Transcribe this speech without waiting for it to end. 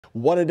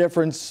What a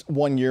difference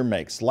 1 year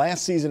makes.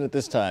 Last season at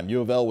this time,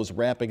 U of L was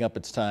wrapping up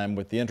its time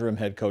with the interim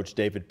head coach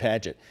David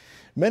Padgett.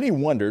 Many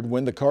wondered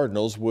when the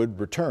Cardinals would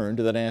return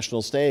to the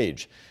national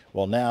stage.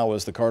 Well, now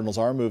as the Cardinals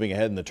are moving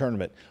ahead in the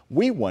tournament,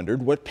 we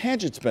wondered what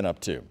Padgett's been up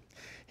to.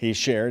 He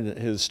shared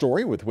his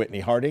story with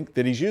Whitney Harding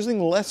that he's using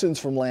lessons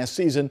from last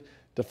season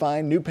to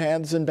find new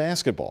paths in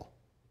basketball.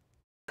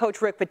 Coach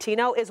Rick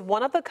Pitino is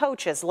one of the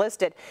coaches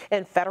listed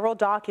in federal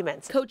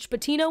documents. Coach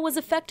Pitino was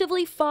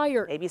effectively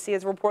fired. ABC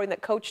is reporting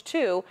that Coach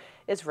 2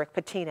 is Rick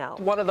Pitino.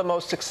 One of the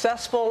most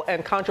successful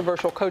and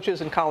controversial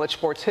coaches in college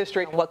sports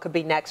history. What could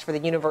be next for the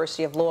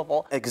University of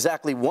Louisville?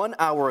 Exactly 1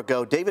 hour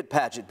ago, David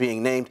Padgett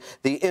being named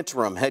the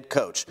interim head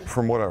coach.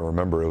 From what I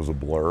remember, it was a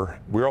blur.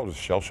 We were all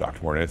just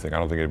shell-shocked more than anything. I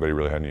don't think anybody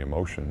really had any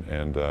emotion.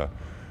 And,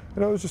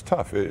 it was just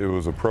tough. It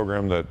was a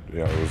program that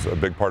was a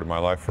big part of my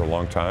life for a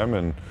long time.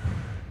 And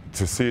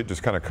to see it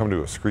just kind of come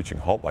to a screeching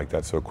halt like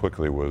that so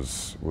quickly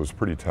was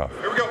pretty tough.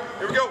 Here we go,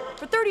 here we go.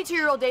 For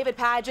 32-year-old David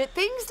Padgett,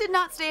 things did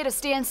not stay at a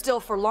standstill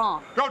for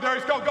long. Go,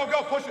 Darius, go, go,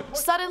 go, push it.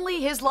 Suddenly,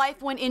 his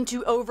life went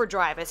into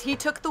overdrive as he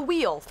took the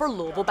wheel for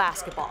Louisville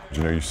basketball.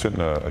 You sit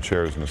in a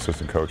chair as an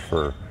assistant coach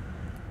for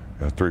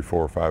 3,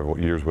 4, or 5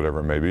 years,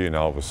 whatever it may be, and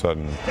all of a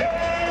sudden,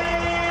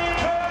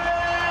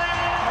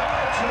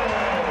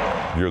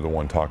 you're the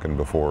one talking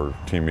before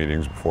team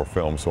meetings, before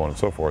film, so on and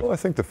so forth. Well, I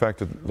think the fact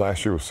that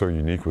last year was so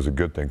unique was a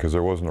good thing because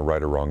there wasn't a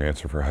right or wrong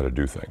answer for how to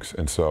do things.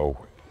 And so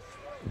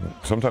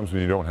sometimes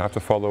when you don't have to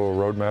follow a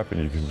roadmap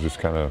and you can just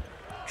kind of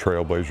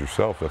trailblaze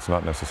yourself, that's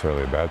not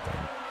necessarily a bad thing.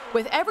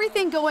 With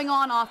everything going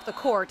on off the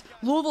court,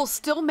 Louisville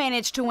still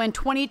managed to win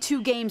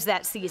 22 games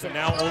that season.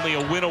 Now only a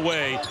win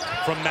away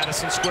from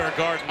Madison Square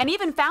Garden. And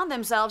even found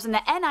themselves in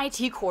the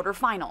NIT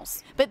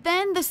quarterfinals. But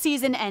then the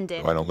season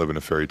ended. I don't live in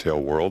a fairy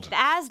tale world.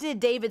 As did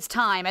David's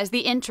time as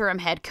the interim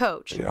head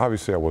coach.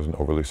 Obviously, I wasn't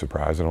overly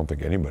surprised. I don't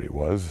think anybody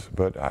was.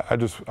 But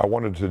I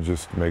wanted to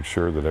just make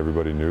sure that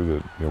everybody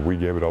knew that we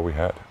gave it all we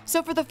had.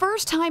 So for the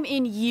first time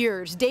in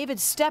years, David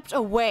stepped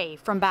away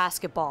from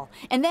basketball.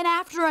 And then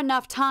after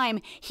enough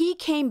time, he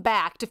came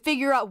back to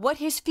figure out what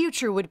his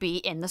future would be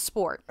in the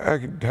sport. I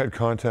had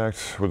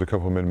contact with a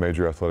couple of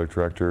mid-major athletic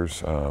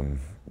directors.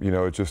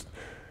 It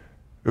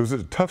was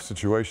a tough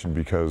situation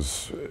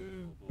because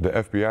the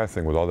FBI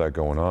thing with all that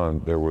going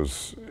on, there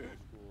was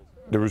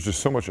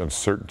just so much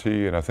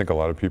uncertainty, and I think a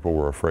lot of people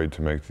were afraid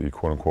to make the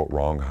quote-unquote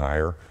wrong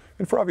hire,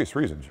 and for obvious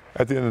reasons.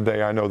 At the end of the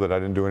day, I know that I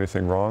didn't do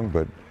anything wrong,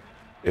 but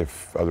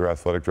if other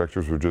athletic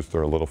directors were just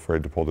a little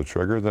afraid to pull the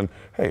trigger, then,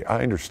 hey,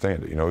 I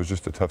understand it. It was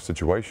just a tough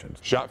situation.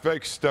 Shot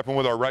fake, stepping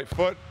with our right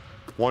foot.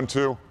 1,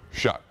 2,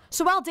 shot.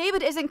 So while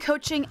David isn't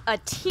coaching a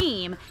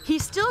team,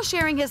 he's still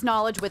sharing his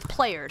knowledge with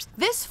players.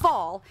 This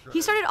fall,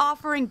 he started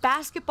offering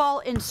basketball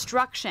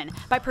instruction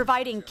by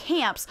providing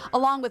camps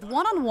along with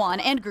one-on-one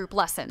and group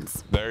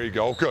lessons. There you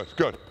go. Good,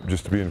 good.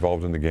 Just to be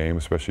involved in the game,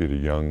 especially at a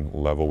young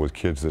level with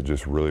kids that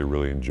just really,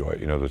 really enjoy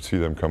it. To see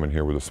them come in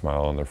here with a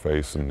smile on their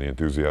face and the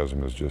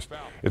enthusiasm is just,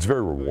 it's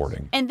very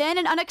rewarding. And then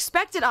an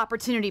unexpected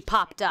opportunity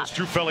popped up.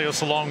 Drew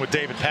Felios along with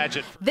David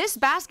Padgett. This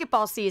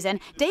basketball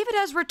season, David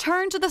has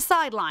returned to the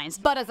sidelines,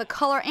 but as a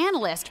color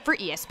analyst for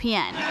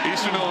ESPN.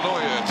 Eastern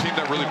Illinois, a team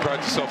that really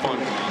prides itself on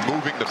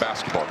moving the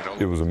basketball.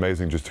 It was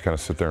amazing just to kind of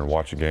sit there and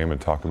watch a game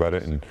and talk about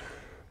it, and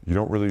you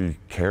don't really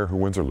care who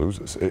wins or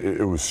loses.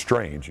 It was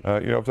strange.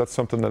 If that's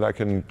something that I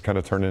can kind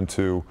of turn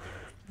into,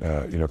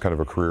 kind of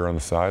a career on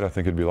the side, I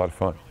think it'd be a lot of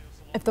fun.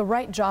 If the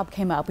right job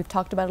came up, we've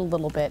talked about it a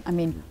little bit,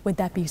 would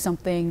that be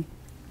something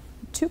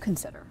to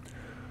consider?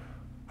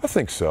 I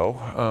think so.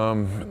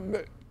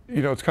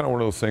 It's kind of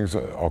one of those things,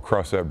 I'll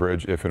cross that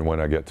bridge if and when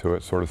I get to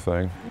it sort of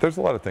thing. There's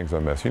a lot of things I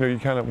miss. You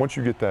kind of, once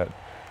you get that,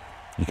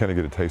 you kind of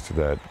get a taste of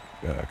that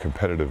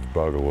competitive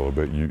bug a little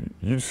bit.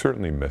 You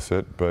certainly miss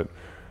it, but,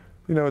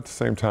 at the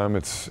same time,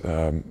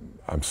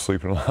 I'm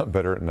sleeping a lot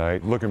better at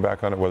night. Looking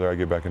back on it, whether I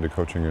get back into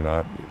coaching or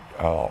not,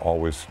 I'll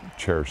always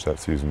cherish that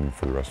season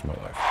for the rest of my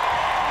life.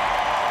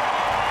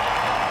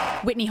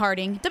 Whitney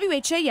Harding,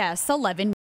 WHAS 11.